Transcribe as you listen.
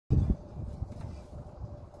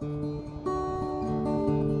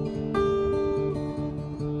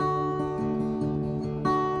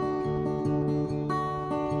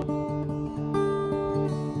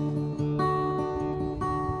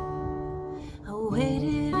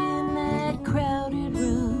Waited in that crowded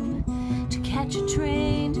room to catch a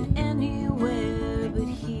train to anywhere but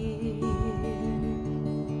here.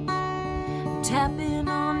 Tapping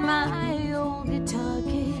on my old guitar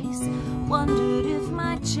case, wondered if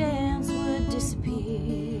my chance would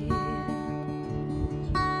disappear.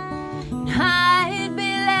 I'd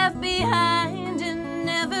be left behind and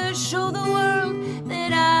never show the world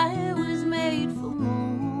that I was made for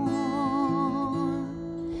more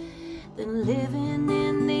than living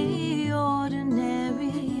in the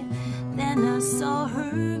ordinary. Then I saw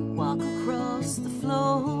her walk across the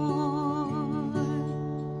floor.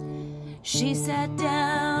 She sat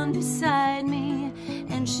down beside me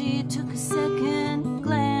and she took a second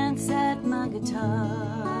glance at my guitar.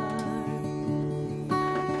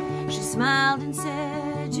 She smiled and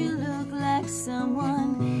said, "You look like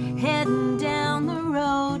someone heading down the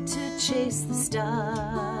road to chase the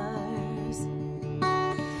stars."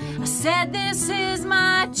 I said, "This is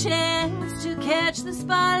my chance to catch the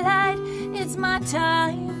spotlight. It's my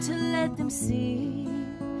time to let them see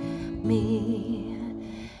me."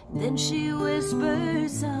 Then she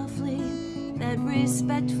whispered softly that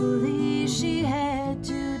respectfully she had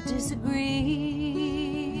to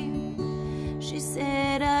disagree. She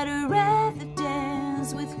said, "I'd rather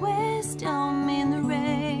dance with West Elm in the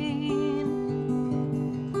rain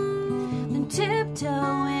than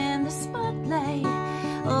tiptoe in the spotlight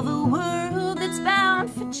of a world that's bound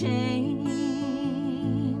for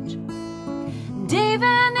change. And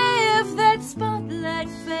even if that spotlight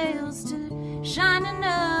fails to shine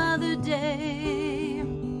another day,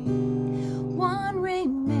 one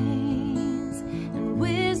remains, and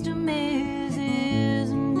wisdom is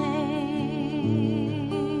his name."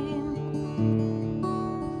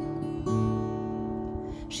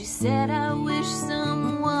 She said, "I wish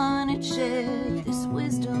someone had shared this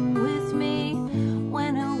wisdom with me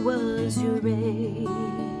when I was your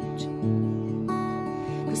age.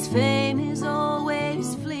 'Cause fame is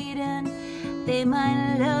always fleeting. They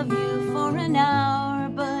might love you for an hour,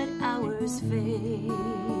 but hours fade."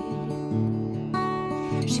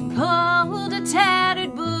 She pulled a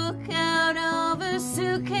tattered book out of a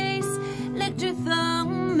suitcase, licked her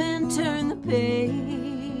thumb and turned the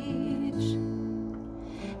page.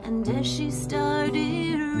 And as she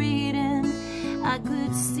started reading, I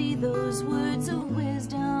could see those words of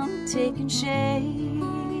wisdom taking shape.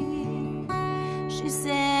 She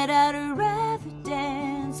said, "I'd rather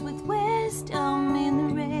dance with West Elm in the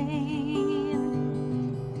rain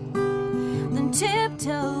than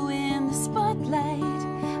tiptoe in the spotlight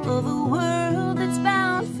of a world that's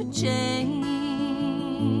bound for change.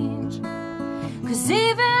 'Cause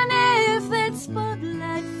even if that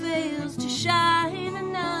spotlight fails to shine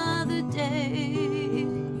another day,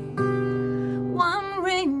 one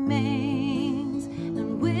remains,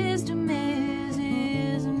 and wisdom is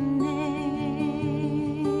his name."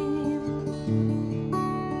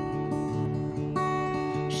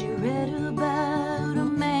 She read about a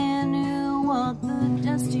man who walked the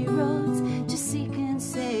dusty roads to seek and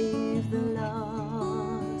save the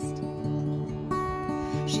lost.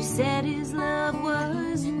 She said his love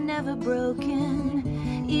was never broken,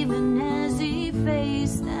 even as he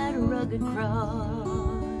faced that rugged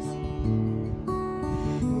cross.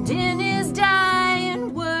 And in his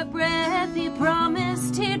dying word breath, he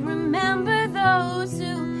promised he'd remember those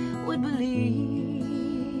who would believe.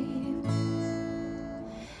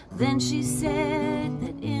 Then she said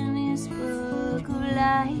that in his book of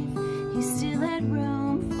life, he still had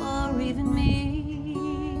room for even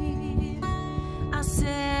me. I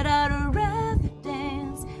said, "I'd rather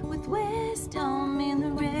dance with West Elm in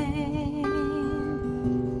the rain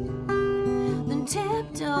than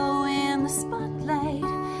tiptoe in the spotlight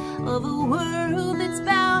of a world that's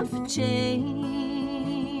bound for change.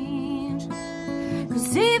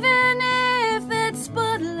 'Cause even if that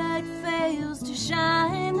spotlight fails to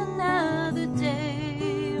shine another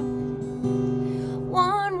day,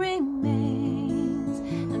 one remains,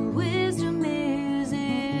 and wisdom is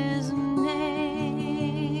his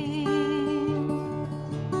name."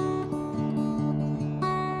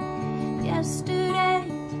 Yesterday,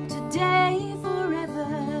 today, forever,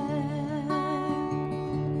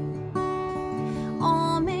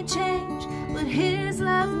 all may change, but his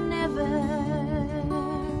love never.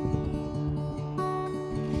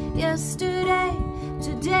 Yesterday,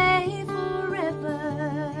 today, forever,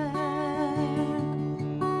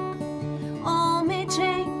 all may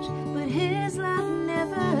change, but his love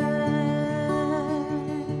never.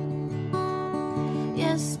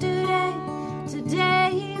 still